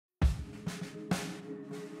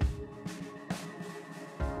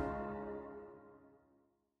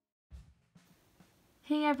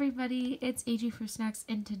Hey everybody, it's AG for Snacks,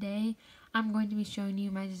 and today I'm going to be showing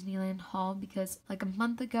you my Disneyland haul because like a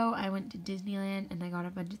month ago I went to Disneyland and I got a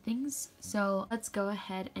bunch of things. So let's go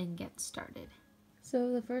ahead and get started.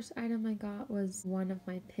 So the first item I got was one of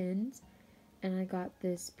my pins, and I got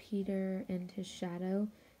this Peter and his shadow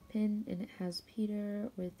pin, and it has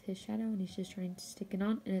Peter with his shadow and he's just trying to stick it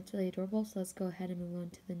on, and it's really adorable. So let's go ahead and move on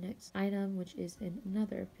to the next item, which is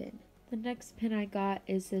another pin. The next pin I got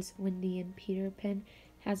is this Wendy and Peter pin.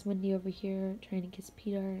 It has Wendy over here trying to kiss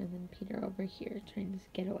Peter, and then Peter over here trying to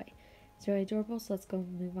get away. It's really adorable, so let's go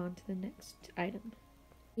move on to the next item.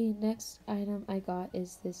 The next item I got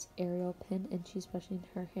is this Ariel pin, and she's brushing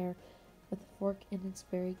her hair with a fork, and it's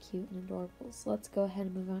very cute and adorable. So let's go ahead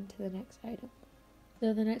and move on to the next item.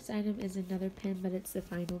 So the next item is another pin, but it's the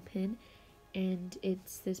final pin, and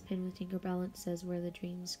it's this pin with Tinkerbell, and it says "Where the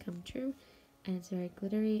Dreams Come True." And it's very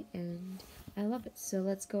glittery and I love it. So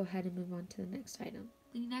let's go ahead and move on to the next item.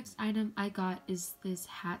 The next item I got is this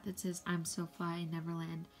hat that says "I'm so fly in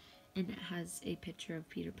Neverland," and it has a picture of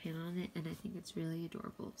Peter Pan on it, and I think it's really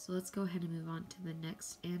adorable. So let's go ahead and move on to the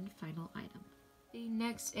next and final item. The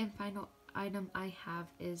next and final item I have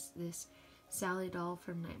is this Sally doll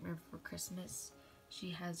from Nightmare Before Christmas.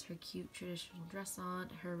 She has her cute traditional dress on,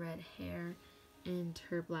 her red hair, and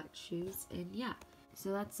her black shoes, and yeah.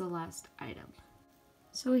 So that's the last item.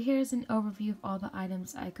 So here's an overview of all the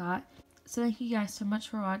items I got. So thank you guys so much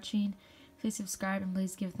for watching. Please subscribe and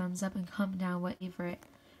please give a thumbs up and comment down what your favorite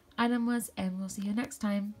item was, and we'll see you next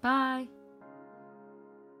time. Bye!